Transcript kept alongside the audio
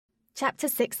Chapter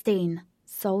 16,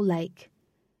 Soul Lake.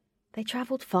 They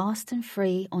travelled fast and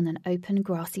free on an open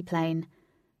grassy plain.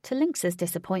 To Lynx's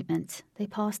disappointment, they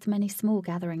passed many small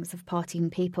gatherings of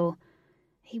partying people.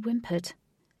 He whimpered.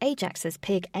 Ajax's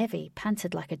pig Evie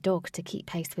panted like a dog to keep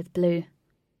pace with Blue.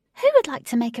 "Who would like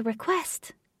to make a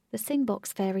request?" the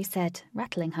Singbox fairy said,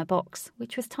 rattling her box,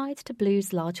 which was tied to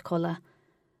Blue's large collar.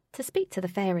 To speak to the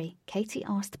fairy, Katy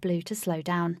asked Blue to slow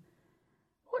down.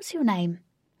 "What's your name?"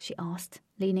 she asked,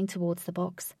 leaning towards the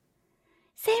box.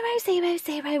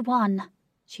 0001,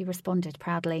 she responded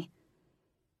proudly.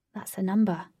 "That's a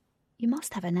number. You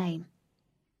must have a name."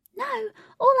 "No,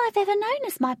 all I've ever known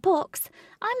is my box.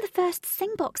 I'm the first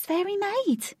Singbox fairy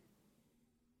made."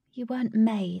 "You weren't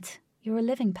made. You're a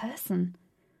living person."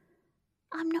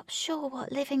 "I'm not sure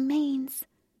what living means."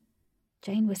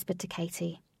 Jane whispered to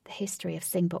Katy the history of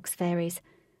Singbox fairies.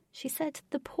 She said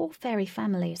the poor fairy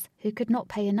families who could not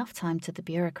pay enough time to the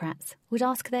bureaucrats would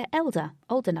ask their elder,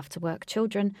 old enough to work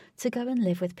children to go and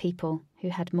live with people who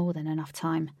had more than enough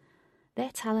time. Their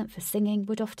talent for singing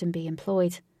would often be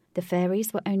employed. The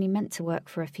fairies were only meant to work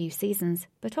for a few seasons,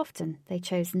 but often they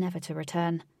chose never to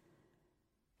return.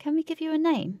 "Can we give you a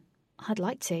name?" "I'd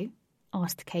like to,"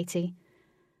 asked Katy.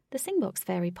 The Singbox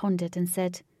fairy pondered and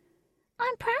said,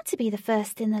 "I'm proud to be the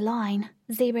first in the line.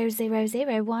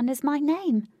 0001 is my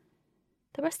name."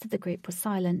 The rest of the group was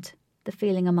silent. The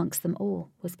feeling amongst them all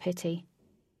was pity.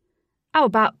 "How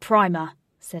about Primer?"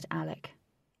 said Alec.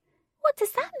 "What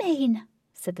does that mean?"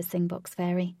 said the Singbox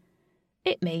fairy.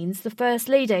 "It means the first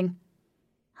leading."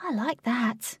 "I like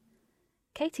that."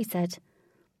 Katy said,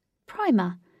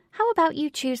 "Primer, how about you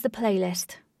choose the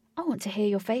playlist? I want to hear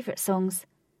your favourite songs."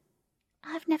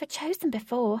 "I've never chosen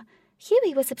before.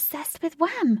 Huey was obsessed with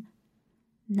Wham."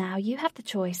 "Now you have the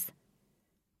choice."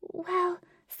 "Well,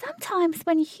 sometimes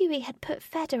when Huey had put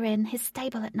Fedder in his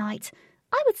stable at night,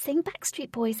 I would sing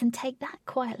Backstreet Boys and take that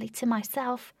quietly to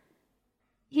myself."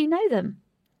 "You know them?"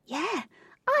 "Yeah,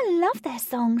 I love their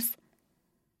songs."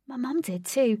 "My mum did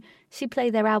too. She'd play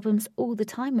their albums all the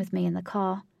time with me in the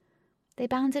car." They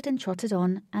bounded and trotted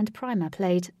on, and Primer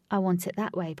played I Want It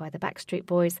That Way by the Backstreet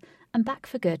Boys and Back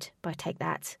for Good by Take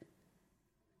That.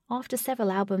 After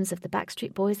several albums of the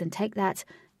Backstreet Boys and Take That,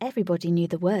 everybody knew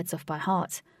the words off by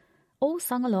heart. All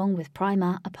sung along with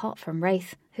Primer apart from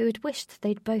Wraith, who had wished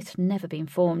they'd both never been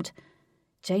formed.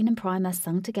 Jane and Primer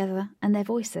sung together, and their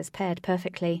voices paired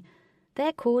perfectly.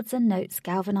 Their chords and notes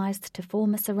galvanised to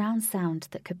form a surround sound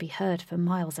that could be heard for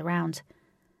miles around.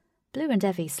 Blue and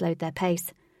Evie slowed their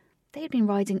pace. They had been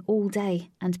riding all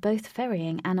day, and both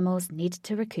ferrying animals needed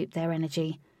to recoup their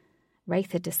energy.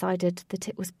 Wraith had decided that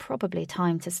it was probably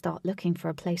time to start looking for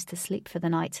a place to sleep for the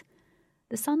night.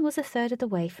 The sun was a third of the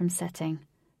way from setting.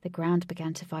 The ground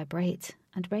began to vibrate,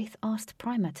 and Wraith asked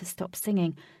Primer to stop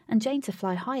singing and Jane to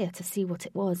fly higher to see what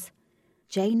it was.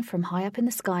 Jane, from high up in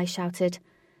the sky, shouted,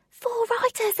 "4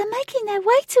 riders are making their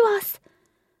way to us!"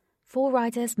 4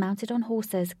 riders mounted on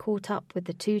horses caught up with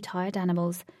the 2 tired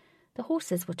animals. The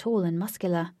horses were tall and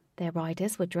muscular. Their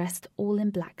riders were dressed all in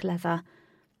black leather.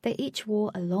 They each wore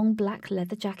a long black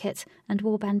leather jacket and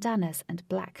wore bandanas and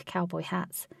black cowboy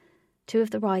hats. 2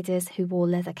 of the riders who wore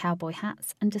leather cowboy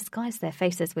hats and disguised their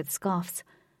faces with scarves.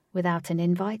 Without an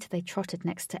invite, they trotted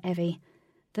next to Evie.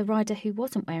 The rider who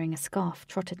wasn't wearing a scarf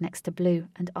trotted next to Blue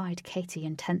and eyed Katy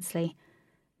intensely.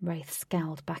 Wraith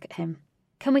scowled back at him.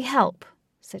 "Can we help?"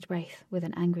 said Wraith with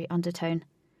an angry undertone.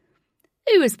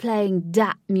 "Who was playing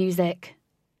that music?"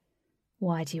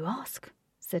 "Why do you ask?"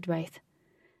 said Wraith.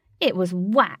 "It was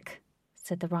whack,"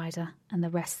 said the rider, and the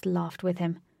rest laughed with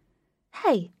him.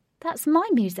 "Hey, that's my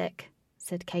music,"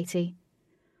 said Katy.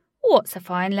 "What's a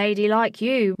fine lady like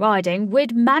you riding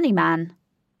with Mannyman?"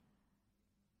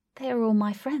 "They are all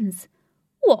my friends."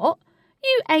 "What?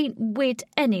 You ain't with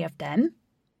any of them?"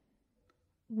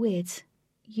 "With?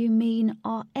 You mean,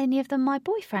 are any of them my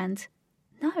boyfriend?"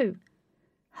 "No."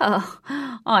 "Oh,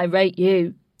 I rate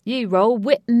you. You roll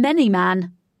with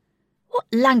Mannyman."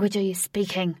 "What language are you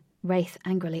speaking?" Wraith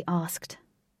angrily asked.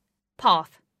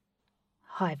 "Path."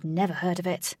 "I've never heard of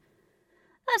it."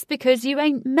 "That's because you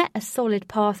ain't met a solid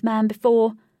path man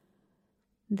before."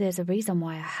 "There's a reason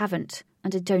why I haven't,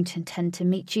 and I don't intend to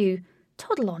meet you.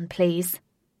 Toddle on, please,"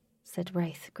 said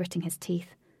Wraith, gritting his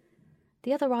teeth.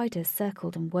 The other riders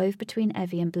circled and wove between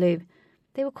Evie and Blue.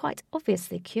 They were quite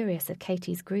obviously curious of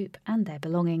Katy's group and their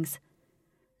belongings.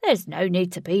 "There's no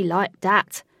need to be like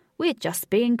that. We're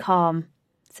just being calm,"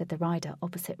 said the rider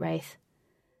opposite Wraith.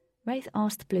 Wraith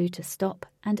asked Blue to stop,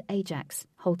 and Ajax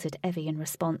halted Evie in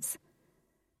response.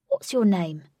 "What's your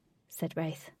name?" said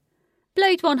Wraith.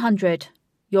 "Blade 100.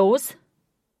 Yours?"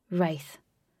 "Wraith."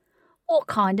 "What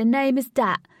kind of name is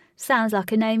that? Sounds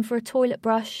like a name for a toilet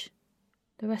brush."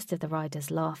 The rest of the riders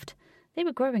laughed. They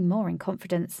were growing more in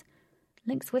confidence.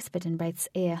 Lynx whispered in Wraith's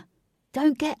ear,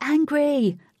 "Don't get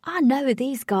angry! I know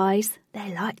these guys.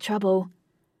 They like trouble."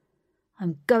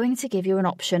 "I'm going to give you an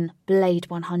option, Blade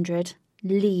 100.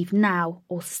 Leave now,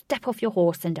 or step off your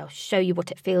horse and I'll show you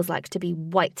what it feels like to be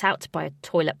wiped out by a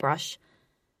toilet brush."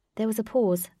 There was a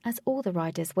pause as all the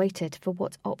riders waited for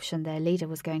what option their leader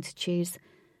was going to choose.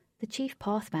 The chief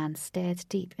pathman stared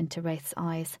deep into Wraith's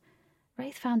eyes.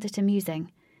 Wraith found it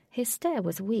amusing. His stare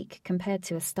was weak compared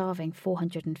to a starving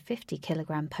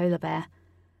 450-kilogram polar bear.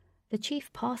 The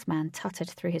chief pathman tutted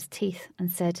through his teeth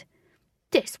and said,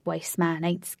 "This waste man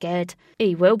ain't scared.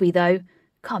 He will be, though.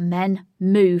 Come, men,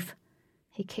 move."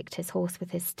 He kicked his horse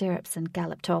with his stirrups and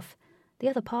galloped off. The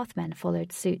other pathmen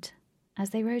followed suit.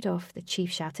 As they rode off, the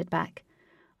chief shouted back,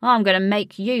 "I'm going to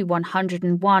make you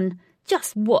 101.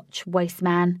 Just watch, waste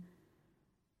man."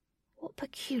 What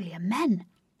peculiar men.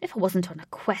 If I wasn't on a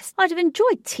quest, I'd have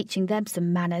enjoyed teaching them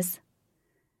some manners.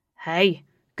 "Hey,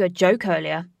 good joke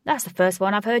earlier. That's the first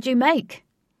one I've heard you make,"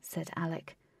 said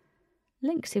Alec.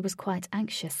 Lynx, who was quite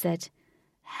anxious, said,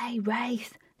 "Hey,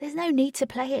 Wraith, there's no need to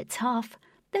play it tough.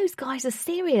 Those guys are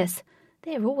serious.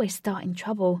 They're always starting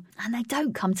trouble, and they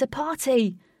don't come to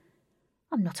party."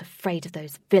 "I'm not afraid of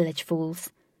those village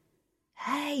fools."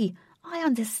 "Hey, I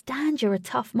understand you're a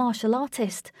tough martial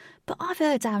artist, but I've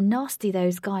heard how nasty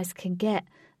those guys can get.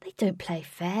 They don't play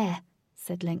fair,"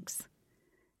 said Lynx.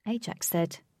 Ajax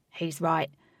said, "He's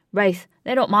right. Wraith,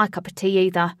 they're not my cup of tea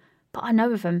either, but I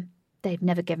know of them. They've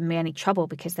never given me any trouble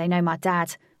because they know my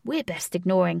dad. We're best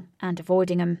ignoring and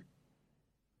avoiding 'em."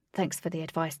 "Thanks for the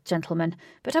advice, gentlemen,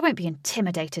 but I won't be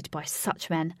intimidated by such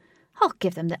men. I'll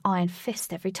give them the iron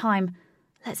fist every time.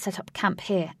 Let's set up camp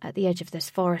here at the edge of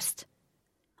this forest."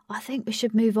 "I think we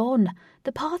should move on.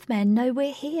 The pathmen know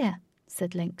we're here,"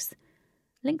 said Lynx.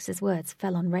 Lynx's words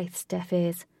fell on Wraith's deaf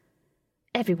ears.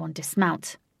 "Everyone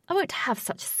dismount. I won't have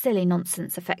such silly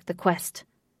nonsense affect the quest."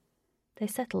 They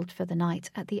settled for the night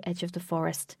at the edge of the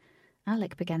forest.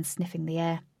 Alec began sniffing the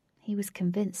air. He was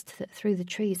convinced that through the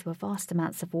trees were vast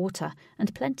amounts of water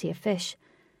and plenty of fish.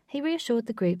 He reassured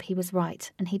the group he was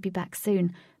right and he'd be back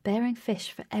soon, bearing fish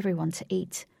for everyone to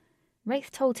eat. Wraith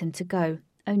told him to go,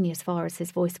 only as far as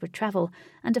his voice would travel,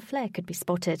 and a flare could be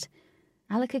spotted.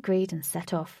 Alec agreed and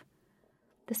set off.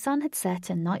 The sun had set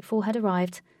and nightfall had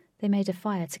arrived. They made a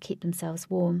fire to keep themselves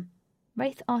warm.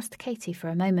 Wraith asked Katie for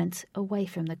a moment, away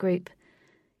from the group.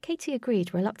 Katie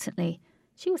agreed reluctantly.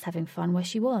 She was having fun where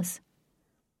she was.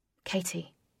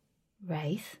 "Katie."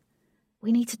 "Wraith?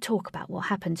 We need to talk about what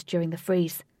happened during the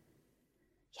freeze."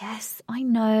 "Yes, I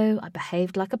know. I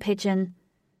behaved like a pigeon."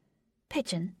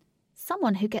 "Pigeon?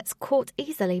 Someone who gets caught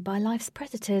easily by life's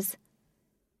predators."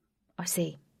 "I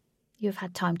see. You have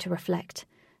had time to reflect.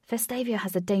 Vestavia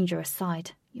has a dangerous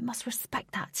side. You must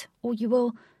respect that, or you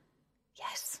will—"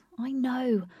 "Yes, I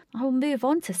know. I will move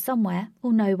on to somewhere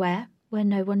or nowhere where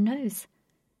no one knows."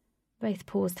 Wraith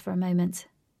paused for a moment.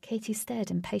 Katie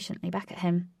stared impatiently back at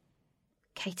him.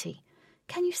 "Katie,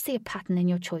 can you see a pattern in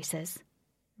your choices?"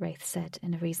 Wraith said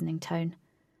in a reasoning tone.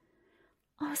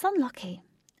 "I was unlucky.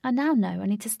 I now know I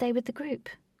need to stay with the group,"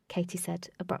 Katie said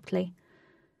abruptly.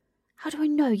 "How do I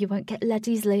know you won't get led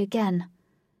easily again?"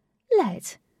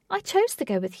 "Led? I chose to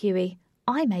go with Huey.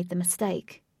 I made the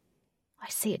mistake." "I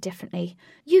see it differently.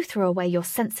 You threw away your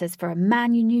senses for a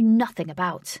man you knew nothing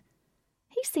about."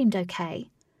 "He seemed okay.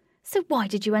 So why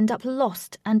did you end up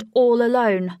lost and all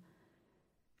alone?"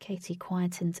 Katie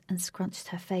quietened and scrunched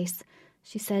her face.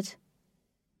 She said,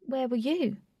 "Where were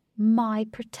you? My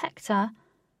protector?"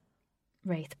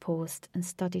 Wraith paused and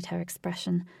studied her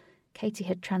expression. Katie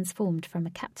had transformed from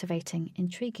a captivating,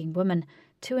 intriguing woman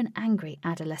to an angry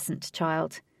adolescent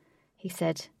child. He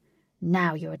said,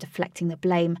 "Now you are deflecting the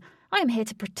blame. I am here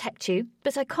to protect you,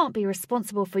 but I can't be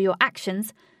responsible for your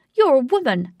actions. You're a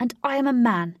woman, and I am a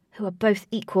man, who are both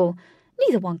equal.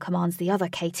 Neither one commands the other,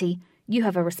 Katie. You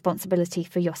have a responsibility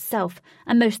for yourself,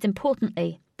 and most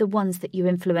importantly, the ones that you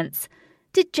influence.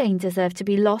 Did Jane deserve to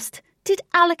be lost? Did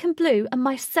Alec and Blue and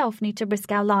myself need to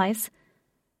risk our lives?"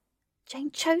 "Jane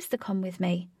chose to come with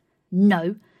me."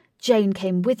 "No, Jane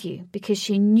came with you because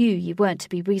she knew you weren't to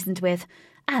be reasoned with,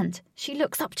 and she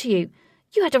looks up to you.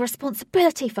 You had a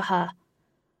responsibility for her."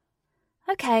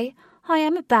 "Okay, I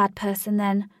am a bad person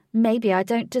then. Maybe I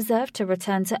don't deserve to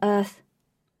return to Earth."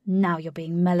 "Now you're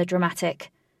being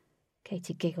melodramatic."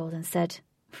 Katie giggled and said,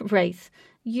 "Wraith,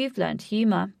 you've learned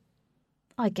humour."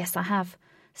 "I guess I have.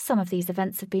 Some of these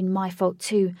events have been my fault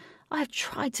too. I have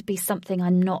tried to be something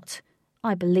I'm not.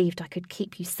 I believed I could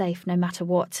keep you safe no matter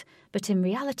what, but in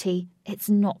reality, it's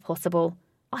not possible.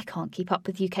 I can't keep up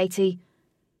with you, Katie."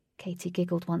 Katie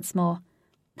giggled once more.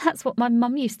 That's what my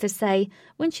mum used to say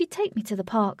when she'd take me to the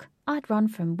park. I'd run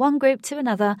from one group to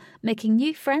another, making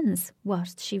new friends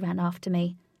whilst she ran after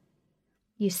me.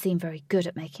 You seem very good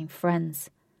at making friends.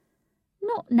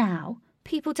 Not now.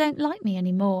 People don't like me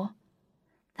anymore.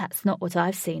 That's not what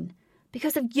I've seen.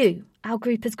 Because of you, our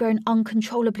group has grown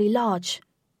uncontrollably large.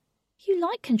 You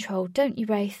like control, don't you,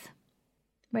 Wraith?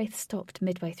 Wraith stopped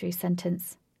midway through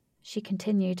sentence. She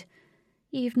continued,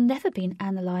 You've never been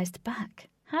analysed back,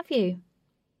 have you?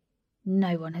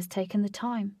 No one has taken the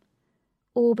time.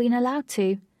 Or been allowed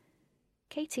to.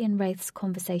 Katie and Wraith's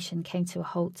conversation came to a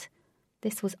halt.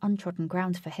 This was untrodden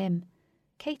ground for him.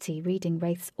 Katie, reading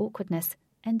Wraith's awkwardness,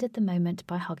 ended the moment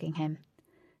by hugging him.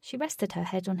 She rested her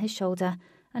head on his shoulder,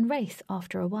 and Wraith,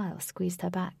 after a while, squeezed her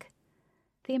back.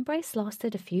 The embrace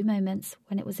lasted a few moments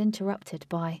when it was interrupted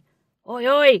by, Oi,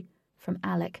 oi! From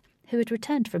Alec, who had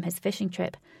returned from his fishing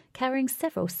trip, carrying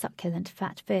several succulent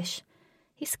fat fish.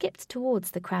 He skipped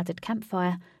towards the crowded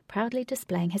campfire, proudly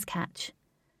displaying his catch.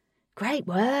 Great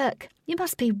work! You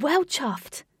must be well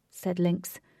chuffed, said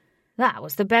Lynx. That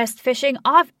was the best fishing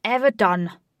I've ever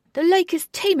done. The lake is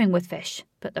teeming with fish,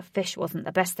 but the fish wasn't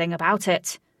the best thing about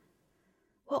it.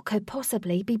 What could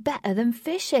possibly be better than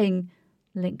fishing?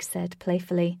 Lynx said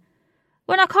playfully.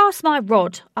 When I cast my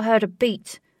rod, I heard a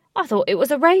beat. I thought it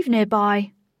was a rave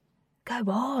nearby. Go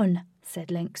on,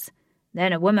 said Lynx.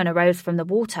 Then a woman arose from the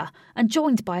water, and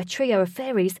joined by a trio of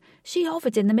fairies, she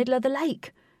hovered in the middle of the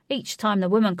lake. Each time the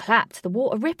woman clapped, the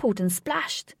water rippled and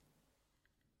splashed.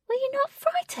 Were you not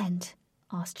frightened?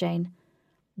 Asked Jane.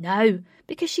 No,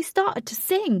 because she started to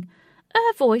sing.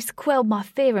 Her voice quelled my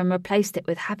fear and replaced it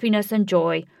with happiness and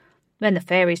joy. When the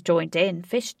fairies joined in,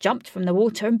 fish jumped from the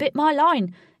water and bit my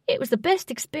line. It was the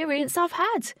best experience I've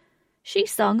had. She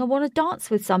sung I Want to Dance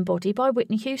with Somebody by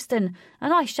Whitney Houston,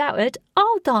 and I shouted,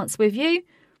 I'll dance with you.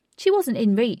 She wasn't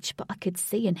in reach, but I could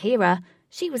see and hear her.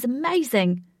 She was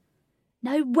amazing.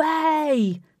 No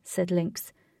way, said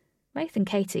Lynx. Wraith and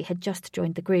Katie had just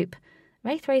joined the group.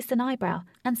 Wraith raised an eyebrow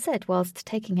and said whilst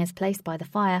taking his place by the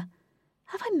fire,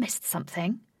 Have I missed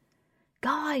something?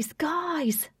 Guys!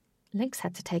 Lynx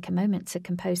had to take a moment to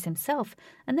compose himself,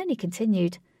 and then he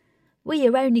continued, We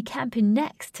are only camping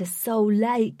next to Soul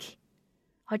Lake.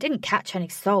 I didn't catch any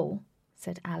soul,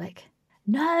 said Alec.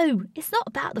 No, it's not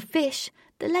about the fish.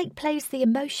 The lake plays the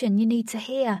emotion you need to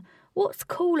hear. What's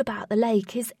cool about the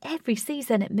lake is every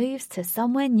season it moves to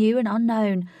somewhere new and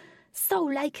unknown.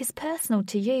 Soul Lake is personal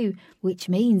to you, which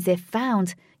means if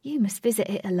found, you must visit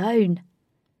it alone.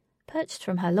 Perched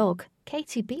from her log,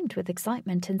 Katie beamed with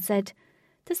excitement and said,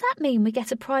 Does that mean we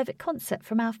get a private concert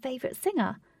from our favourite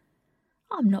singer?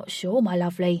 I'm not sure, my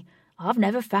lovely. I've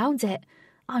never found it.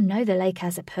 I know the lake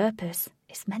has a purpose.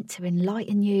 It's meant to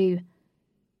enlighten you.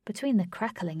 Between the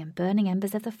crackling and burning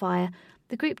embers of the fire,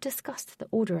 the group discussed the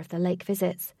order of the lake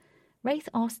visits. Wraith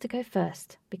asked to go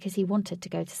first because he wanted to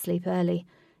go to sleep early.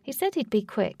 He said he'd be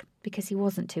quick because he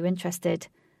wasn't too interested.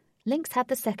 Lynx had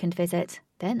the second visit,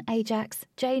 then Ajax,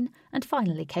 Jane, and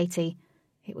finally Katie.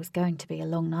 It was going to be a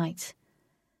long night.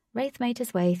 Wraith made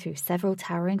his way through several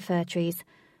towering fir trees.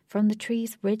 From the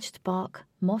trees' ridged bark,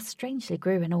 moss strangely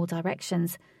grew in all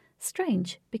directions.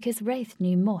 Strange, because Wraith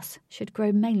knew moss should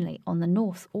grow mainly on the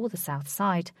north or the south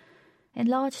side.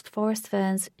 Enlarged forest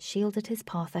ferns shielded his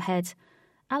path ahead.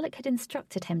 Alec had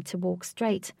instructed him to walk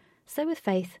straight, so with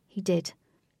faith he did.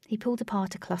 He pulled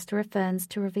apart a cluster of ferns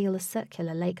to reveal a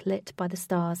circular lake lit by the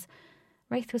stars.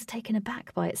 Wraith was taken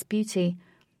aback by its beauty.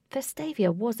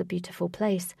 Vestavia was a beautiful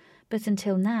place, but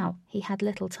until now he had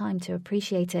little time to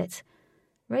appreciate it.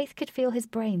 Wraith could feel his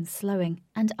brain slowing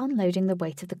and unloading the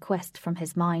weight of the quest from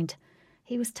his mind.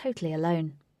 He was totally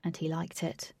alone, and he liked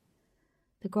it.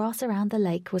 The grass around the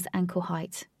lake was ankle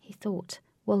height, he thought.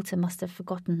 Walter must have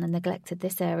forgotten and neglected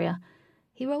this area.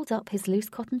 He rolled up his loose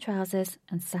cotton trousers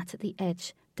and sat at the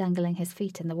edge, dangling his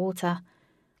feet in the water.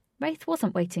 Wraith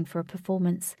wasn't waiting for a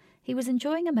performance. He was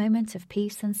enjoying a moment of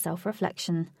peace and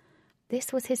self-reflection.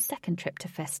 This was his second trip to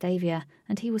Vestavia,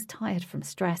 and he was tired from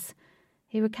stress.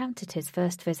 He recounted his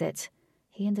first visit.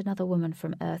 He and another woman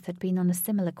from Earth had been on a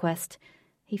similar quest.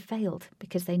 He failed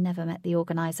because they never met the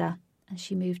organizer, and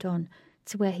she moved on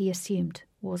to where he assumed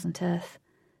wasn't Earth.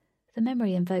 The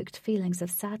memory invoked feelings of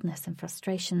sadness and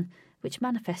frustration, which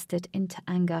manifested into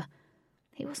anger.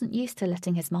 He wasn't used to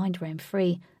letting his mind roam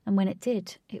free, and when it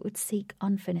did, it would seek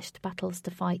unfinished battles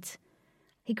to fight.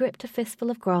 He gripped a fistful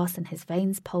of grass and his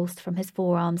veins pulsed from his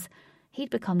forearms. He'd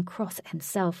become cross at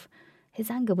himself. His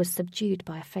anger was subdued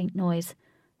by a faint noise.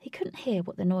 He couldn't hear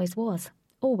what the noise was,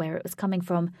 or where it was coming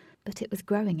from, but it was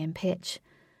growing in pitch.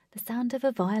 The sound of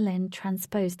a violin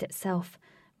transposed itself.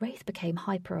 Wraith became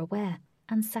hyper-aware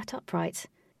and sat upright.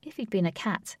 If he'd been a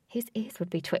cat, his ears would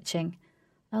be twitching.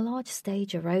 A large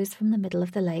stage arose from the middle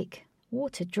of the lake.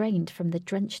 Water drained from the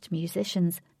drenched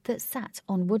musicians that sat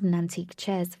on wooden antique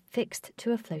chairs fixed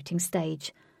to a floating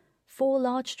stage. 4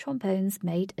 large trombones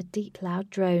made a deep, loud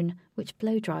drone, which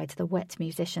blow-dried the wet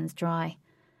musicians dry.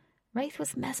 Wraith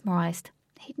was mesmerised.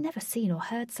 He'd never seen or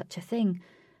heard such a thing.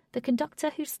 The conductor,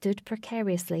 who stood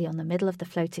precariously on the middle of the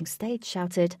floating stage,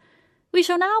 shouted, "We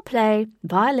shall now play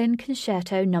Violin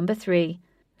Concerto No. 3,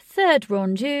 Third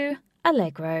Rondeau,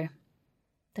 Allegro."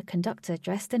 The conductor,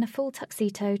 dressed in a full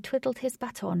tuxedo, twiddled his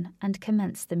baton and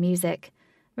commenced the music.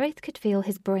 Wraith could feel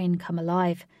his brain come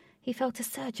alive. He felt a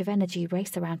surge of energy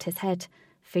race around his head.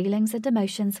 Feelings and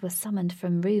emotions were summoned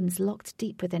from rooms locked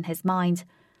deep within his mind.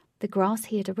 The grass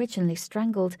he had originally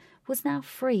strangled was now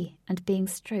free and being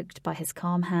stroked by his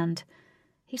calm hand.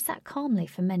 He sat calmly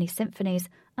for many symphonies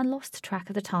and lost track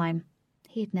of the time.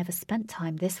 He had never spent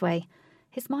time this way.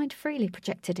 His mind freely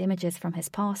projected images from his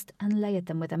past and layered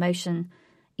them with emotion.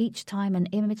 Each time an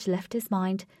image left his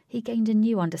mind, he gained a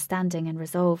new understanding and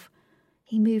resolve.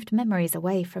 He moved memories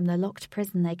away from the locked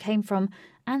prison they came from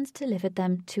and delivered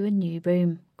them to a new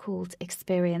room called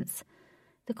experience.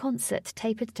 The concert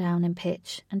tapered down in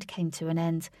pitch and came to an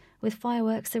end, with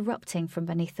fireworks erupting from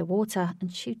beneath the water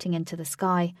and shooting into the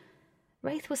sky.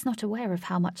 Wraith was not aware of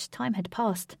how much time had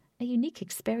passed, a unique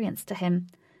experience to him.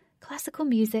 Classical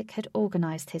music had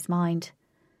organised his mind.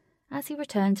 As he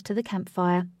returned to the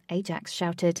campfire, Ajax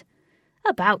shouted,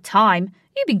 "About time!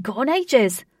 You've been gone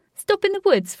ages! Stop in the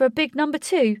woods for a big number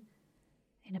 2.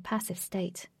 In a passive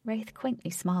state, Wraith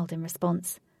quaintly smiled in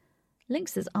response.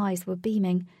 Lynx's eyes were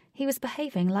beaming. He was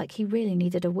behaving like he really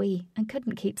needed a wee and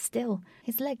couldn't keep still.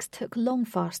 His legs took long,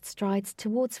 fast strides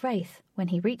towards Wraith. When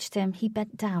he reached him, he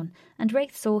bent down, and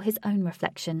Wraith saw his own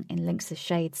reflection in Lynx's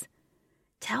shades.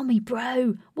 "Tell me,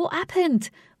 bro, what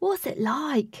happened? What's it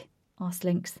like?" asked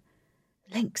Lynx.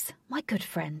 "Lynx, my good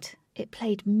friend, it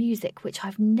played music which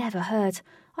I've never heard.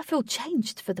 I feel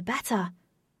changed for the better."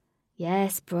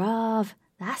 "Yes, bruv,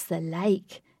 that's the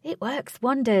lake. It works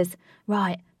wonders.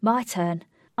 Right, my turn.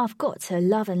 I've got to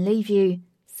love and leave you,"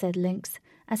 said Lynx,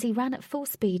 as he ran at full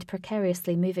speed,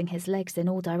 precariously moving his legs in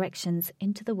all directions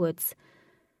into the woods.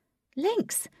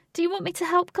 "Lynx, do you want me to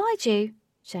help guide you?"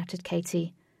 shouted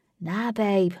Katie. "Nah,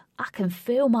 babe, I can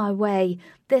feel my way.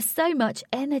 There's so much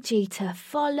energy to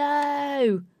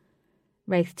follow."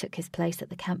 Wraith took his place at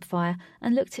the campfire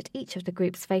and looked at each of the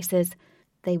group's faces.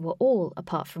 They were all,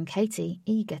 apart from Katie,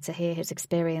 eager to hear his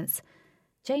experience.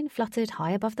 Jane fluttered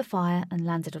high above the fire and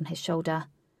landed on his shoulder.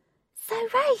 "So,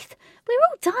 Wraith, we're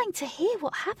all dying to hear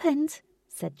what happened,"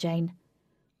 said Jane.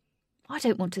 "I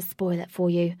don't want to spoil it for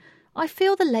you. I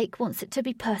feel the lake wants it to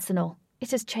be personal.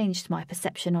 It has changed my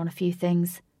perception on a few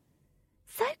things."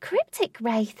 "So cryptic,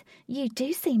 Wraith. You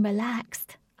do seem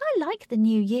relaxed. I like the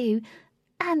new you,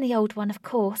 and the old one, of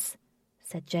course,"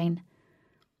 said Jane.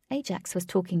 Ajax was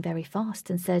talking very fast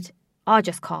and said, "I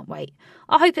just can't wait.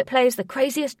 I hope it plays the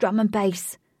craziest drum and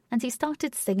bass." And he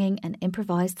started singing an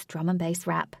improvised drum and bass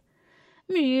rap.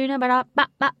 "Do you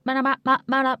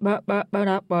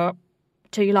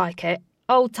like it?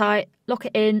 Hold tight, lock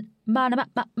it in,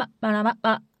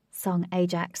 sung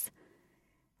Ajax.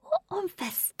 "What on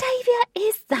Vestavia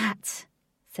is that?"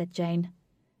 said Jane.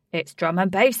 "It's drum and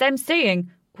bass MCing.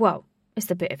 Well, it's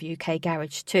a bit of UK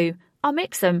garage too. I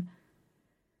mix them."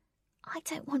 "I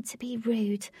don't want to be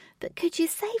rude, but could you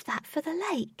save that for the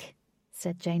lake?"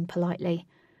 said Jane politely.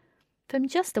 From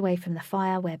just away from the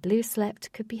fire where Blue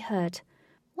slept could be heard,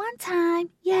 "One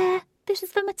time, yeah, this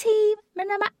is for my team.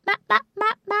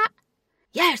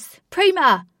 "Yes,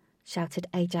 Prima!" shouted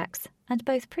Ajax, and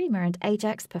both Prima and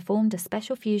Ajax performed a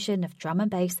special fusion of drum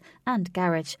and bass and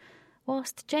garage,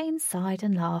 whilst Jane sighed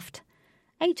and laughed.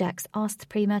 Ajax asked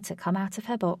Prima to come out of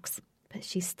her box, but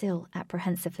she still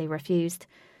apprehensively refused.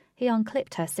 He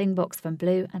unclipped her sing-box from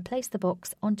Blue and placed the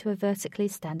box onto a vertically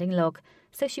standing log,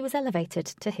 so she was elevated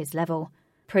to his level.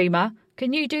 "Prima,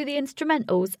 can you do the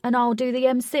instrumentals and I'll do the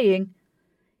MCing?"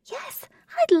 "Yes,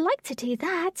 I'd like to do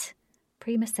that,"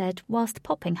 Prima said whilst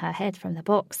popping her head from the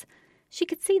box. She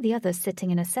could see the others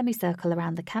sitting in a semicircle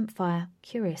around the campfire,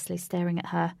 curiously staring at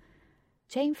her.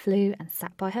 Jane flew and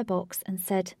sat by her box and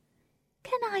said,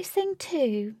 "Can I sing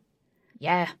too?"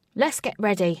 "Yeah, let's get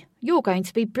ready. You're going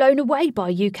to be blown away by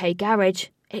UK Garage.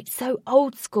 It's so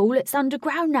old school it's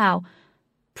underground now.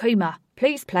 Prima,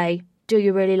 please play Do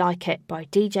You Really Like It by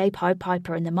DJ Pied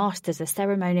Piper and the Masters of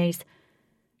Ceremonies."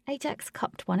 Ajax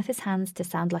cupped one of his hands to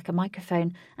sound like a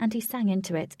microphone, and he sang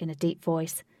into it in a deep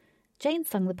voice. Jane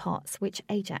sung the parts which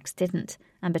Ajax didn't,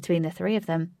 and between the three of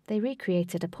them, they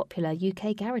recreated a popular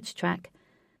UK garage track.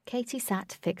 Katie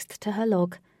sat fixed to her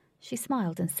log. She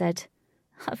smiled and said,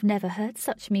 I've never heard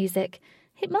such music.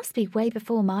 It must be way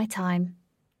before my time.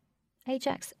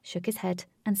 Ajax shook his head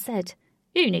and said,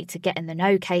 You need to get in the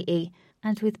know, Katie.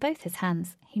 And with both his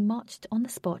hands, he marched on the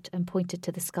spot and pointed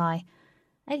to the sky.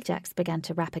 Ajax began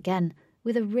to rap again,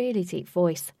 with a really deep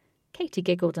voice. Katie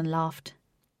giggled and laughed.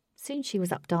 Soon she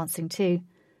was up dancing too.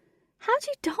 How do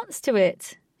you dance to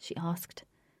it? She asked.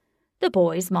 The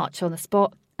boys march on the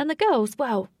spot, and the girls,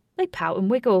 well, they pout and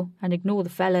wiggle and ignore the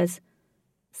fellas.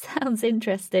 Sounds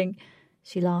interesting,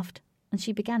 she laughed, and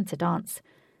she began to dance.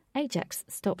 Ajax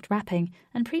stopped rapping,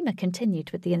 and Prima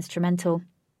continued with the instrumental.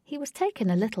 He was taken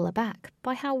a little aback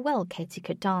by how well Katie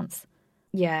could dance.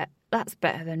 Yeah, that's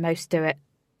better than most do it,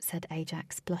 said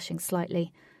Ajax, blushing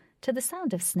slightly. To the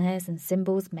sound of snares and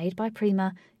cymbals made by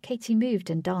Prima, Katie moved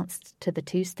and danced to the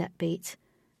two-step beat.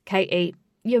 Katie,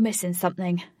 you're missing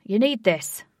something. You need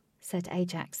this, said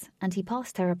Ajax, and he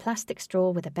passed her a plastic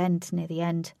straw with a bend near the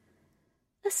end.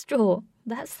 A straw?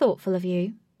 That's thoughtful of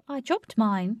you. I dropped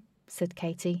mine, said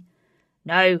Katie.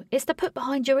 No, it's to put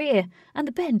behind your ear, and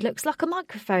the bend looks like a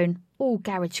microphone. All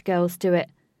garage girls do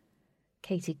it.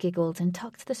 Katie giggled and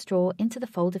tucked the straw into the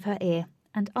fold of her ear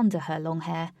and under her long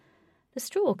hair. The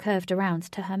straw curved around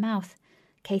to her mouth.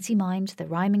 Katie mimed the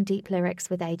rhyming deep lyrics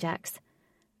with Ajax.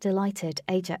 Delighted,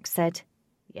 Ajax said,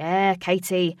 Yeah,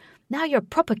 Katie, now you're a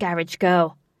proper garage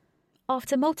girl.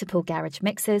 After multiple garage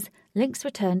mixes, Lynx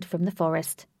returned from the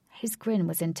forest. His grin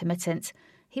was intermittent.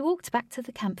 He walked back to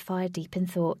the campfire deep in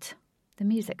thought. The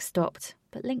music stopped,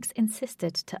 but Lynx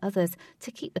insisted to others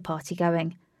to keep the party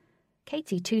going.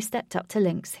 Katie two-stepped up to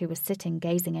Lynx, who was sitting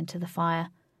gazing into the fire.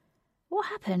 What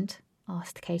happened?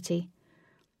 Asked Katie.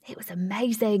 It was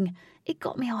amazing. It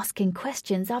got me asking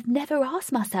questions I've never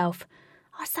asked myself.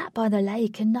 I sat by the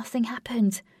lake and nothing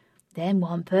happened. Then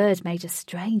one bird made a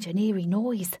strange and eerie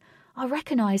noise. I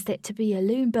recognised it to be a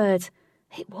loon bird.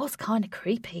 It was kind of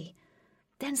creepy.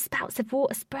 Then spouts of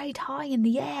water sprayed high in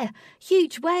the air.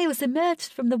 Huge whales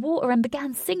emerged from the water and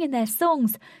began singing their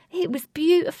songs. It was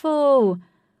beautiful.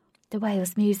 The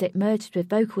whales' music merged with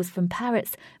vocals from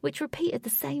parrots, which repeated the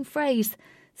same phrase,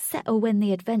 Settle when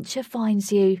the adventure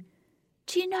finds you.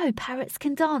 Do you know parrots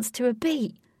can dance to a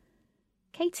beat?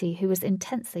 Katie, who was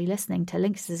intensely listening to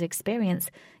Lynx's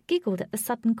experience, giggled at the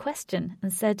sudden question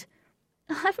and said,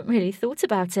 I haven't really thought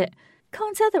about it.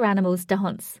 Can't other animals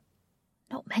dance?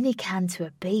 Not many can to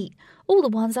a beat. All the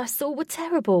ones I saw were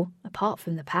terrible, apart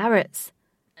from the parrots.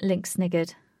 Lynx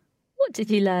sniggered. What did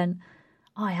you learn?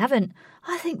 I haven't.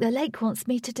 I think the lake wants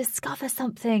me to discover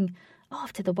something.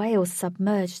 After the whales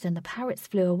submerged and the parrots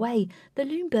flew away, the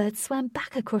loon bird swam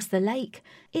back across the lake.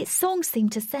 Its song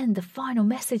seemed to send the final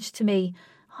message to me.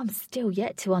 I'm still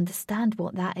yet to understand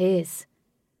what that is.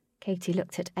 Katie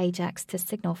looked at Ajax to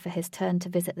signal for his turn to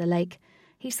visit the lake.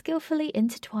 He skillfully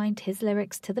intertwined his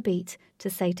lyrics to the beat to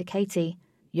say to Katie,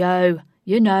 Yo,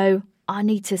 you know, I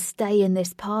need to stay in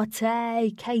this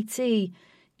party, Katie.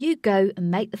 You go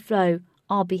and make the flow.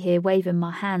 I'll be here waving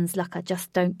my hands like I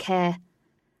just don't care.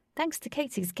 Thanks to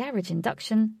Katie's garage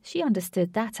induction, she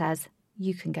understood that as,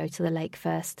 You can go to the lake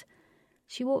first.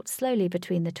 She walked slowly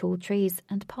between the tall trees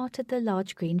and parted the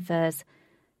large green firs.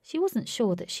 She wasn't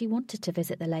sure that she wanted to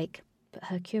visit the lake, but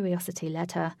her curiosity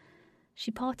led her. She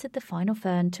parted the final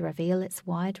fern to reveal its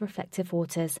wide, reflective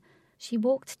waters. She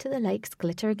walked to the lake's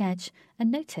glittering edge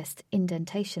and noticed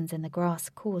indentations in the grass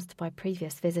caused by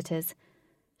previous visitors.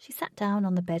 She sat down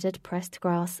on the bedded, pressed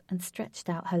grass and stretched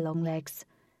out her long legs.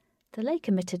 The lake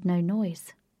emitted no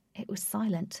noise. It was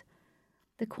silent.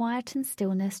 The quiet and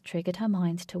stillness triggered her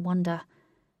mind to wonder.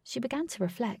 She began to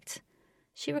reflect.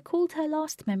 She recalled her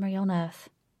last memory on Earth.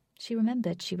 She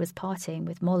remembered she was partying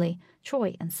with Molly,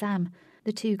 Troy and Sam,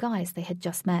 the two guys they had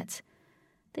just met.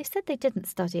 They said they didn't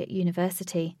study at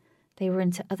university. They were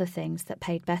into other things that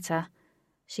paid better.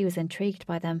 She was intrigued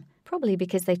by them, probably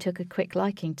because they took a quick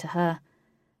liking to her.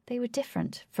 They were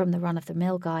different from the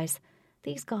run-of-the-mill guys.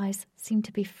 These guys seemed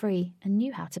to be free and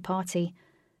knew how to party.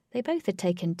 They both had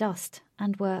taken dust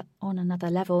and were on another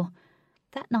level.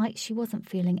 That night she wasn't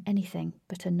feeling anything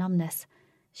but a numbness.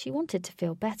 She wanted to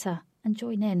feel better and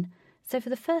join in, so for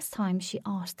the first time she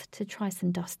asked to try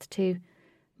some dust too.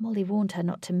 Molly warned her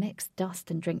not to mix dust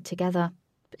and drink together,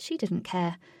 but she didn't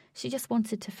care. She just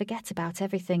wanted to forget about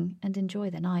everything and enjoy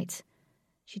the night.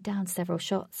 She downed several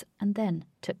shots and then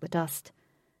took the dust.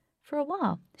 For a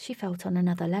while, she felt on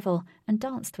another level and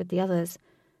danced with the others.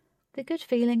 The good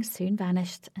feelings soon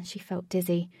vanished and she felt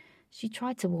dizzy. She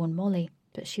tried to warn Molly,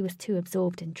 but she was too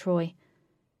absorbed in Troy.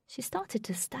 She started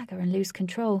to stagger and lose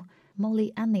control.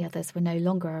 Molly and the others were no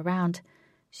longer around.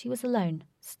 She was alone,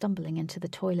 stumbling into the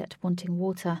toilet, wanting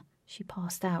water. She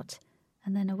passed out,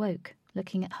 and then awoke,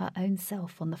 looking at her own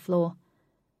self on the floor.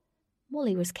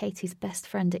 Molly was Katie's best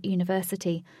friend at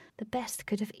university. The best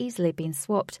could have easily been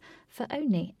swapped, for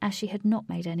only as she had not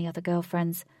made any other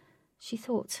girlfriends. She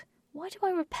thought, why do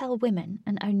I repel women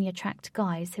and only attract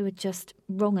guys who are just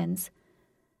wrong-uns?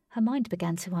 Her mind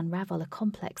began to unravel a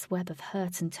complex web of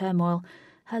hurt and turmoil.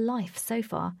 Her life, so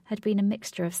far, had been a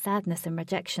mixture of sadness and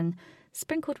rejection,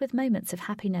 sprinkled with moments of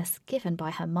happiness given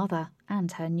by her mother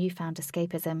and her newfound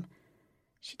escapism.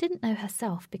 She didn't know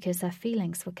herself because her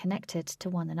feelings were connected to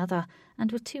one another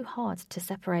and were too hard to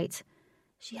separate.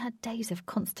 She had days of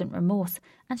constant remorse,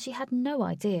 and she had no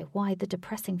idea why the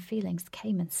depressing feelings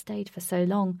came and stayed for so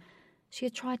long. She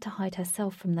had tried to hide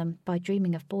herself from them by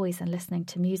dreaming of boys and listening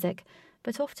to music,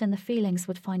 but often the feelings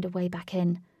would find a way back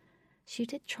in. She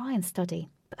did try and study,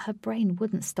 but her brain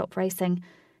wouldn't stop racing.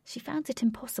 She found it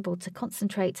impossible to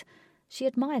concentrate. She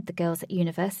admired the girls at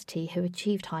university who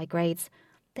achieved high grades.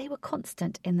 They were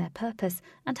constant in their purpose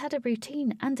and had a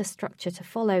routine and a structure to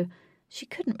follow. She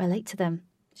couldn't relate to them.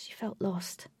 She felt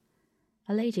lost.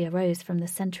 A lady arose from the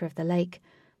centre of the lake.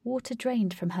 Water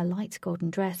drained from her light golden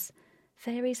dress.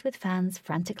 Fairies with fans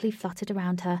frantically fluttered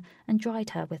around her and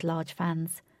dried her with large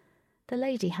fans. The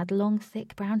lady had long,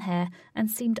 thick brown hair and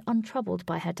seemed untroubled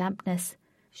by her dampness.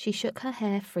 She shook her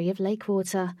hair free of lake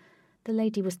water. The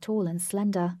lady was tall and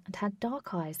slender and had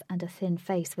dark eyes and a thin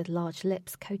face with large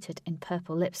lips coated in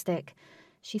purple lipstick.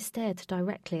 She stared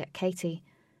directly at Katie.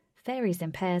 Fairies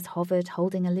in pairs hovered,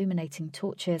 holding illuminating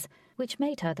torches, which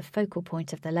made her the focal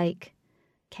point of the lake.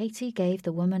 Katie gave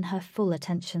the woman her full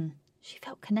attention. She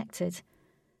felt connected.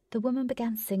 The woman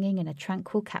began singing in a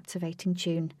tranquil, captivating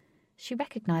tune. She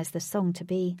recognised the song to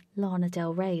be Lana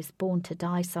Del Rey's Born to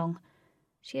Die song.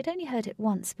 She had only heard it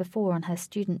once before on her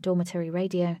student dormitory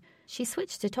radio. She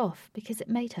switched it off because it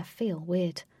made her feel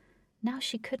weird. Now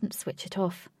she couldn't switch it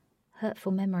off.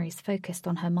 Hurtful memories focused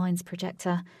on her mind's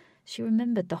projector. She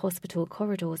remembered the hospital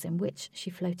corridors in which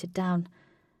she floated down.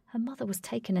 Her mother was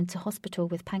taken into hospital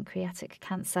with pancreatic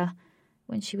cancer.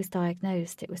 When she was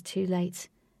diagnosed, it was too late.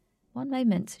 One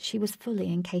moment she was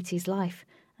fully in Katie's life,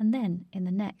 and then, in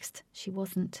the next, she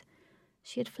wasn't.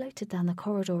 She had floated down the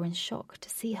corridor in shock to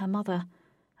see her mother.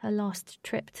 Her last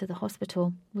trip to the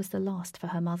hospital was the last for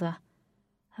her mother.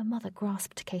 Her mother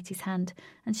grasped Katie's hand,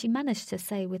 and she managed to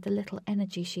say with the little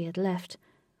energy she had left,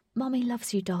 "Mummy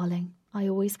loves you, darling. I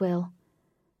always will."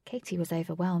 Katie was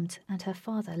overwhelmed, and her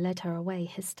father led her away,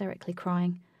 hysterically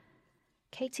crying.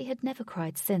 Katie had never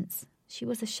cried since. She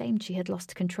was ashamed she had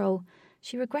lost control.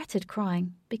 She regretted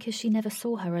crying because she never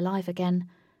saw her alive again.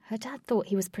 Her dad thought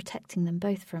he was protecting them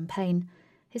both from pain.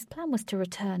 His plan was to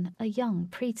return a young,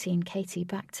 preteen Katie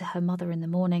back to her mother in the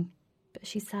morning, but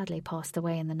she sadly passed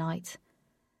away in the night.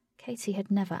 Katie had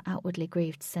never outwardly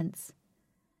grieved since.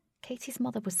 Katie's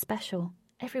mother was special.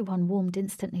 Everyone warmed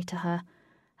instantly to her.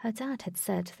 Her dad had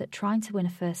said that trying to win a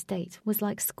first date was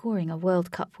like scoring a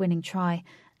World Cup winning try,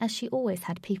 as she always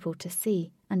had people to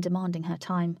see and demanding her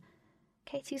time.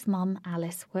 Katie's mum,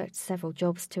 Alice, worked several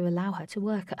jobs to allow her to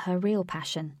work at her real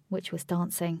passion, which was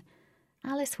dancing.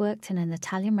 Alice worked in an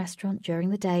Italian restaurant during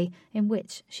the day in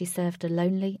which she served a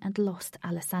lonely and lost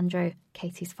Alessandro,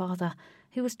 Katie's father,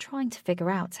 who was trying to figure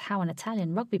out how an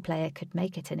Italian rugby player could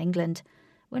make it in England,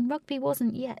 when rugby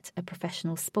wasn't yet a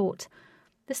professional sport.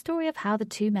 The story of how the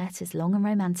two met is long and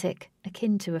romantic,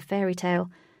 akin to a fairy tale,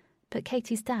 but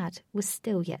Katie's dad was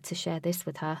still yet to share this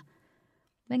with her.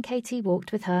 When Katie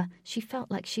walked with her, she felt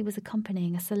like she was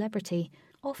accompanying a celebrity.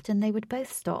 Often they would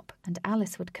both stop, and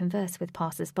Alice would converse with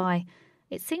passers-by.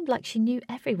 It seemed like she knew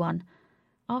everyone.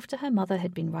 After her mother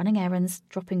had been running errands,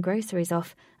 dropping groceries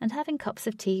off, and having cups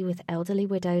of tea with elderly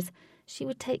widows, she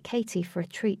would take Katie for a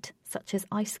treat, such as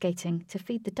ice skating to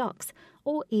feed the ducks,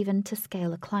 or even to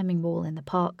scale a climbing wall in the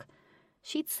park.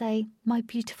 She'd say, "My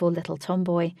beautiful little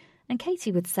tomboy," and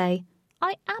Katie would say,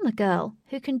 "I am a girl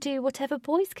who can do whatever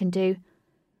boys can do."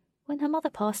 When her mother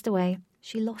passed away,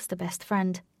 she lost a best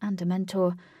friend and a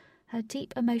mentor. Her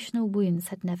deep emotional wounds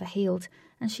had never healed,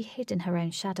 and she hid in her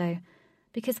own shadow,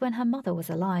 because when her mother was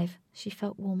alive, she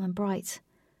felt warm and bright.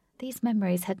 These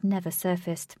memories had never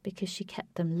surfaced because she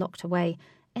kept them locked away.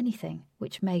 Anything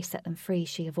which may set them free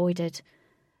she avoided.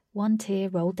 One tear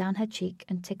rolled down her cheek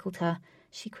and tickled her.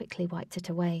 She quickly wiped it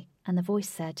away, and the voice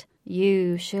said,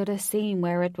 "You should have seen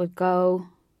where it would go,"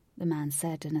 the man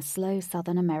said in a slow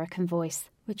Southern American voice,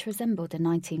 which resembled a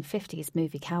 1950s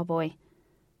movie cowboy.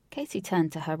 Katie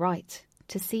turned to her right.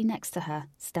 To see next to her,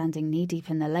 standing knee-deep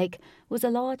in the lake, was a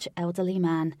large elderly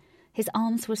man. His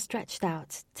arms were stretched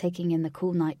out, taking in the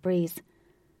cool night breeze.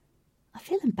 "I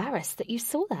feel embarrassed that you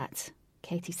saw that,"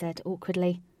 Katie said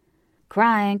awkwardly.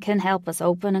 "Crying can help us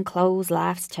open and close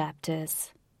life's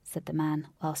chapters," said the man,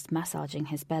 whilst massaging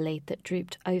his belly that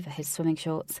drooped over his swimming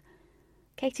shorts.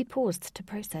 Katie paused to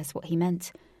process what he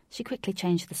meant. She quickly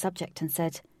changed the subject and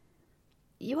said,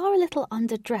 "You are a little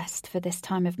underdressed for this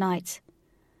time of night."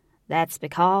 "That's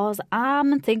because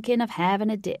I'm thinking of having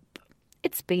a dip.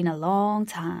 It's been a long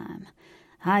time.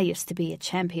 I used to be a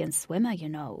champion swimmer, you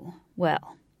know.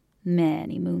 Well,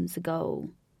 many moons ago."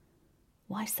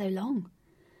 "Why so long?"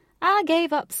 "I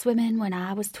gave up swimming when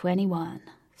I was 21,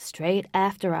 straight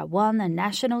after I won the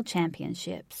national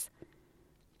championships."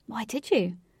 "Why did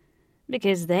you?"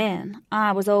 "Because then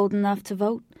I was old enough to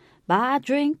vote, buy a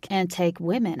drink, and take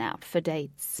women out for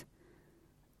dates."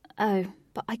 "Oh,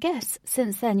 but I guess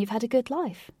since then you've had a good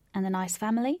life and a nice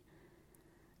family."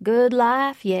 "Good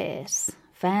life, yes.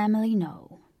 Family,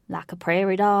 no. Like a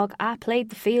prairie dog, I played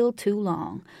the field too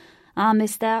long. I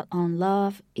missed out on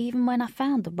love even when I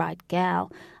found the right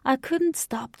gal. I couldn't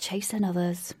stop chasing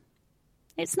others."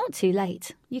 "It's not too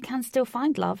late. You can still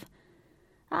find love."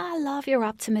 "I love your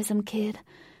optimism, kid,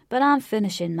 but I'm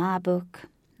finishing my book.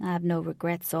 I have no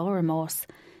regrets or remorse.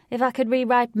 If I could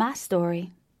rewrite my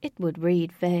story, it would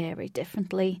read very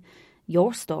differently.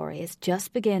 Your story is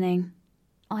just beginning."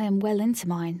 "I am well into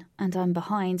mine, and I'm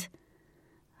behind."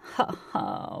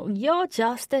 "Ho, you're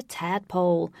just a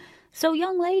tadpole. So,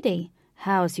 young lady,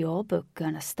 how's your book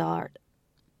gonna start?"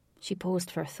 She paused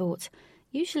for a thought.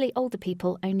 Usually older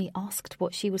people only asked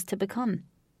what she was to become.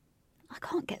 "I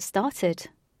can't get started,"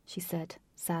 she said,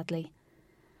 sadly.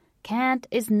 "Can't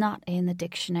is not in the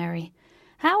dictionary.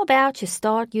 How about you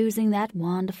start using that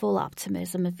wonderful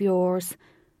optimism of yours?"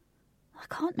 "I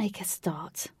can't make a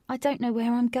start. I don't know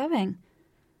where I'm going."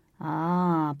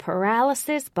 "Ah,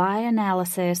 paralysis by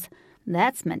analysis.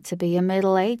 That's meant to be a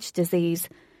middle-aged disease.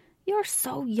 You're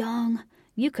so young.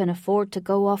 You can afford to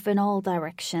go off in all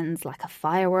directions like a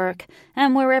firework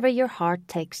and wherever your heart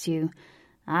takes you.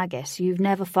 I guess you've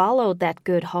never followed that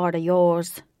good heart of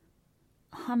yours."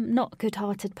 "I'm not a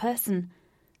good-hearted person."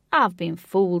 "I've been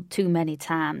fooled too many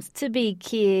times to be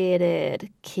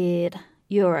kidded, kid.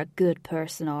 You're a good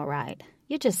person, all right.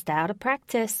 You're just out of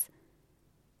practice."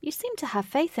 "You seem to have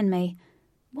faith in me.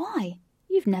 Why?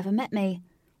 You've never met me."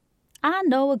 "I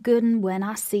know a good 'un when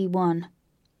I see one."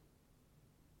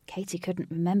 Katie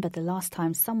couldn't remember the last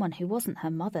time someone who wasn't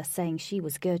her mother saying she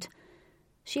was good.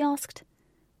 She asked,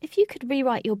 "If you could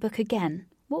rewrite your book again,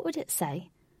 what would it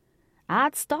say?"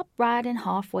 "I'd stop writing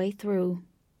halfway through."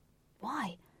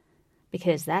 "Why?"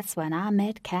 "Because that's when I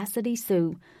met Cassidy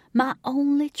Sue, my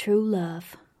only true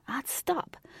love. I'd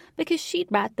stop, because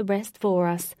she'd write the rest for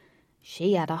us.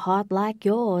 She had a heart like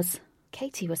yours."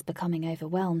 Katie was becoming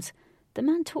overwhelmed. The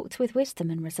man talked with wisdom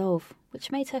and resolve,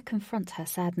 which made her confront her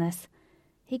sadness.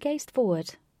 He gazed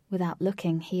forward. Without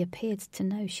looking, he appeared to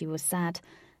know she was sad.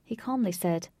 He calmly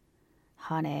said,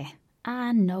 "Honey,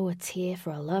 I know a tear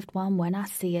for a loved one when I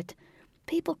see it.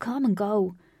 People come and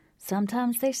go.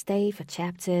 Sometimes they stay for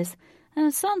chapters,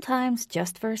 and sometimes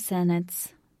just for a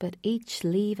sentence, but each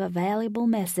leave a valuable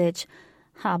message.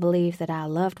 I believe that our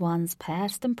loved ones,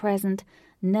 past and present,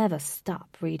 never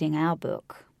stop reading our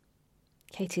book."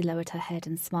 Katie lowered her head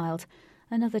and smiled.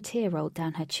 Another tear rolled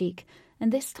down her cheek,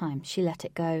 and this time she let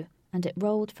it go, and it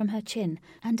rolled from her chin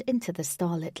and into the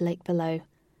starlit lake below.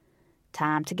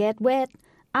 "Time to get wet.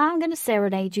 I'm going to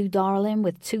serenade you, darling,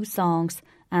 with 2 songs,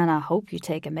 and I hope you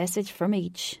take a message from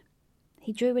each."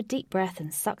 He drew a deep breath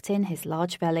and sucked in his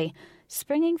large belly.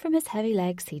 Springing from his heavy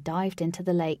legs, he dived into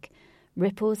the lake.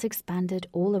 Ripples expanded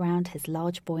all around his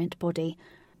large, buoyant body.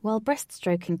 While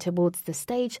breaststroking towards the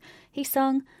stage, he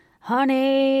sung,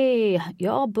 "Honey,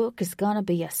 your book is gonna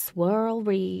be a swirl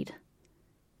read."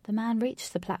 The man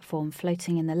reached the platform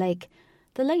floating in the lake.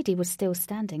 The lady was still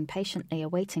standing patiently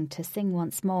awaiting to sing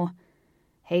once more.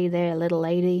 "Hey there, little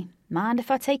lady. Mind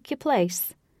if I take your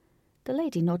place?" The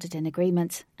lady nodded in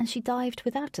agreement, and she dived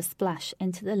without a splash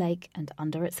into the lake and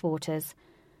under its waters.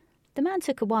 The man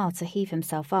took a while to heave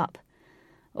himself up.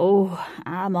 "Oh,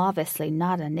 I'm obviously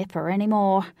not a nipper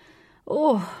anymore.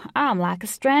 Oh, I'm like a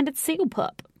stranded seal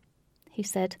pup," he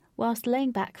said, whilst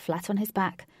laying back flat on his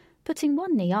back. Putting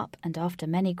one knee up, and after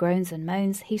many groans and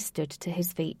moans, he stood to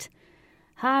his feet.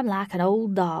 "I'm like an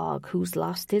old dog who's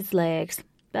lost his legs,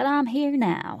 but I'm here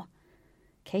now."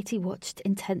 Katie watched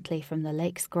intently from the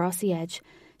lake's grassy edge.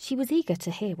 She was eager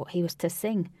to hear what he was to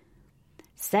sing.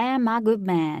 "Sam, my good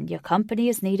man, your company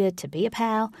is needed to be a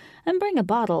pal, and bring a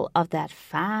bottle of that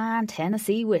fine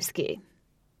Tennessee whiskey."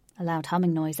 A loud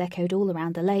humming noise echoed all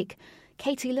around the lake.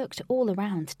 Katie looked all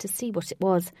around to see what it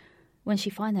was. When she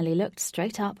finally looked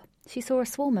straight up, she saw a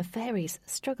swarm of fairies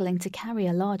struggling to carry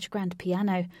a large grand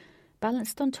piano.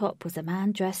 Balanced on top was a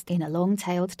man dressed in a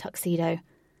long-tailed tuxedo.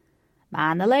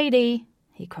 "Mind the lady,"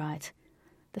 he cried.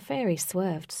 The fairy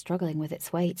swerved, struggling with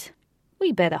its weight.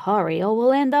 We better hurry or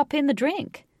we'll end up in the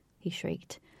drink, he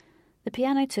shrieked. The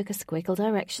piano took a squiggle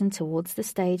direction towards the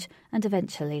stage and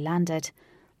eventually landed.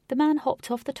 The man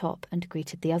hopped off the top and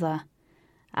greeted the other.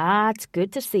 It's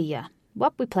good to see ya.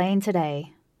 What we playing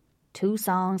today? 2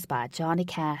 songs by Johnny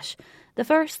Cash. The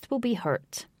first will be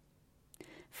Hurt.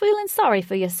 Feeling sorry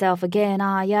for yourself again,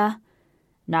 are ya?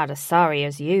 Not as sorry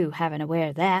as you, having to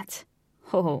wear that.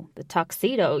 Oh, the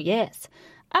tuxedo, yes.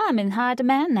 I'm in high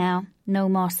demand now. No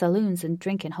more saloons and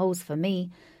drinking holes for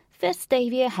me.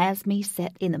 Vestavia has me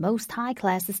set in the most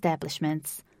high-class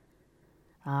establishments.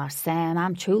 Sam,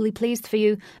 I'm truly pleased for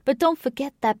you, but don't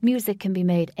forget that music can be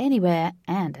made anywhere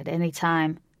and at any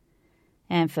time.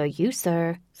 And for you,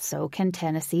 sir, so can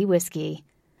Tennessee whiskey.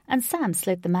 And Sam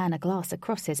slid the man a glass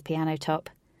across his piano top.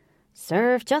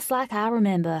 Served just like I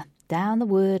remember, down the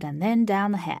wood and then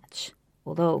down the hatch.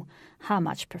 Although I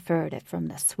much preferred it from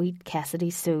the sweet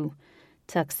Cassidy Sue.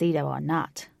 Tuxedo or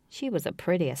not, she was a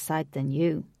prettier sight than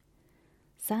you.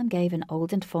 Sam gave an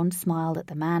old and fond smile at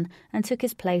the man and took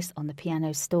his place on the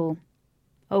piano stool.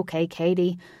 Okay,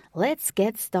 Katie, let's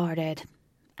get started.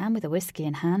 And with a whiskey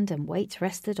in hand and weight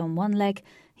rested on one leg,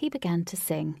 he began to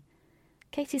sing.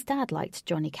 Katie's dad liked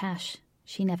Johnny Cash.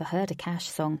 She never heard a Cash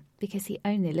song because he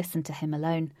only listened to him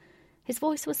alone. His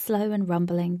voice was slow and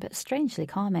rumbling but strangely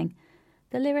calming.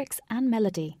 The lyrics and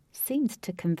melody seemed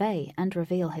to convey and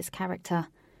reveal his character.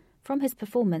 From his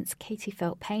performance, Katie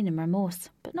felt pain and remorse,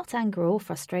 but not anger or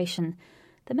frustration.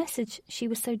 The message she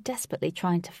was so desperately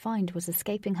trying to find was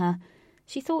escaping her.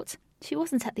 She thought she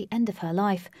wasn't at the end of her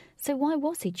life, so why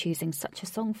was he choosing such a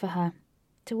song for her?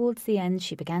 Towards the end,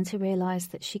 she began to realise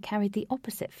that she carried the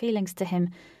opposite feelings to him.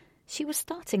 She was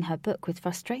starting her book with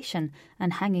frustration,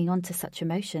 and hanging on to such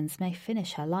emotions may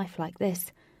finish her life like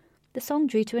this. The song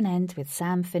drew to an end with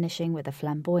Sam finishing with a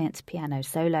flamboyant piano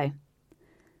solo.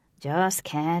 Just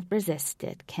can't resist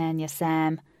it, can you,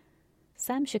 Sam?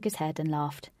 Sam shook his head and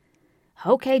laughed.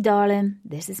 Okay, darling,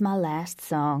 this is my last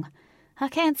song. I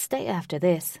can't stay after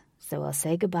this, so I'll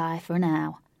say goodbye for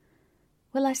now.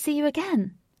 Will I see you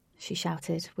again? She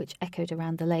shouted, which echoed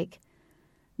around the lake.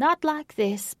 Not like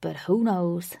this, but who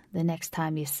knows? The next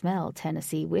time you smell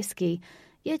Tennessee whiskey,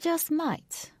 you just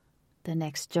might. The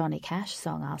next Johnny Cash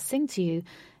song I'll sing to you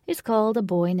is called A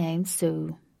Boy Named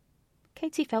Sue.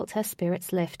 Katie felt her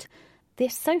spirits lift.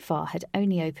 This so far had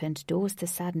only opened doors to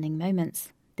saddening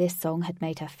moments. This song had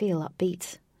made her feel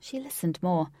upbeat. She listened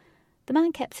more. The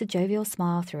man kept a jovial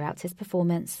smile throughout his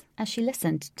performance. As she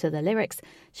listened to the lyrics,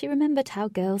 she remembered how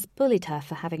girls bullied her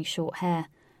for having short hair.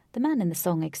 The man in the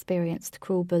song experienced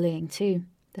cruel bullying too.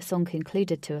 The song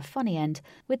concluded to a funny end,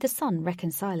 with the son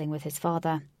reconciling with his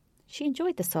father. She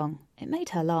enjoyed the song. It made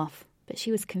her laugh, but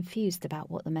she was confused about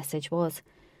what the message was.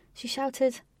 She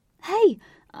shouted, Hey,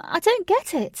 I don't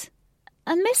get it.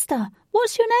 And mister,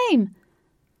 what's your name?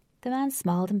 The man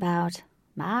smiled and bowed.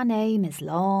 My name is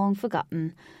long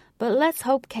forgotten, but let's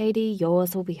hope, Katie,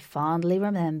 yours will be fondly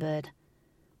remembered.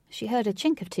 She heard a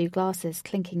chink of 2 glasses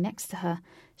clinking next to her.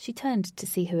 She turned to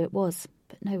see who it was,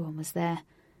 but no one was there.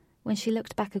 When she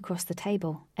looked back across the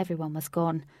table, everyone was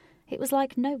gone. It was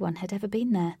like no one had ever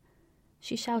been there.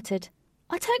 She shouted,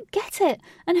 I don't get it,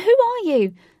 and who are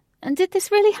you? And did this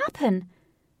really happen?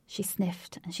 She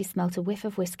sniffed and she smelt a whiff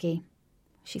of whiskey.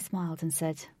 She smiled and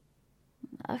said,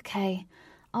 Okay,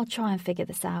 I'll try and figure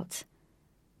this out.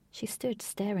 She stood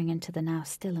staring into the now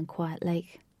still and quiet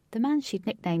lake. The man she'd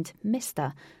nicknamed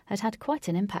Mister had had quite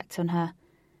an impact on her.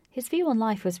 His view on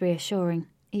life was reassuring,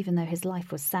 even though his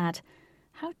life was sad.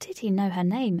 How did he know her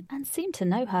name and seem to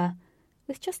know her?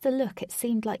 With just a look, it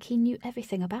seemed like he knew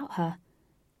everything about her.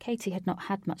 Katie had not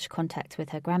had much contact with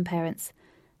her grandparents.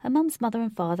 Her mum's mother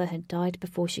and father had died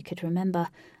before she could remember,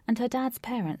 and her dad's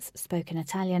parents spoke in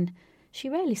Italian. She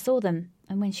rarely saw them,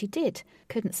 and when she did,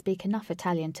 couldn't speak enough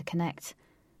Italian to connect.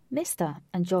 Mister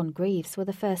and John Greaves were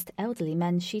the first elderly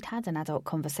men she'd had an adult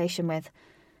conversation with.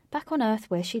 Back on Earth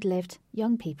where she'd lived,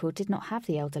 young people did not have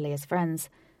the elderly as friends.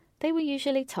 They were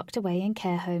usually tucked away in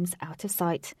care homes out of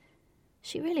sight.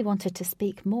 She really wanted to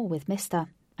speak more with Mister,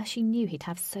 as she knew he'd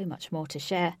have so much more to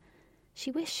share.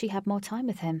 She wished she had more time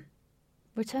with him.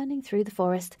 Returning through the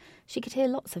forest, she could hear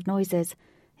lots of noises.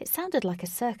 It sounded like a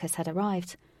circus had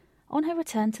arrived. On her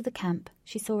return to the camp,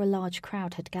 she saw a large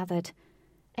crowd had gathered.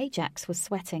 Ajax was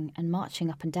sweating and marching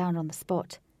up and down on the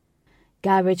spot.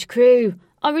 Garage crew,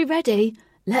 are we ready?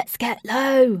 Let's get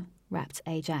low, rapped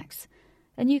Ajax.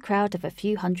 A new crowd of a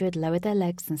few hundred lowered their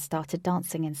legs and started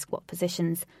dancing in squat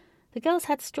positions. The girls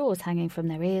had straws hanging from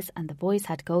their ears and the boys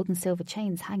had gold and silver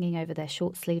chains hanging over their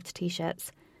short-sleeved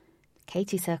T-shirts.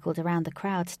 Katie circled around the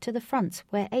crowd to the front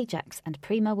where Ajax and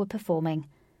Prima were performing.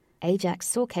 Ajax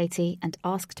saw Katie and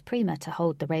asked Prima to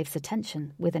hold the rave's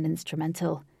attention with an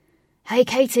instrumental. "Hey,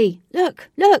 Katie, look,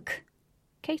 look!"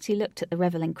 Katie looked at the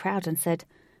revelling crowd and said,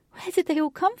 "Where did they all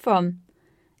come from?"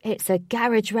 "It's a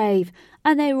garage rave,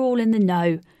 and they're all in the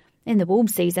know. In the warm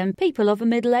season, people of a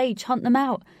middle age hunt them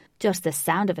out. Just the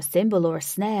sound of a cymbal or a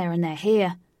snare and they're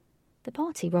here." The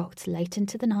party rocked late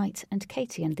into the night, and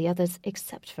Katie and the others,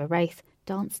 except for Wraith,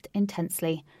 danced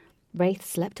intensely. Wraith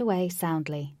slept away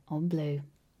soundly on Blue.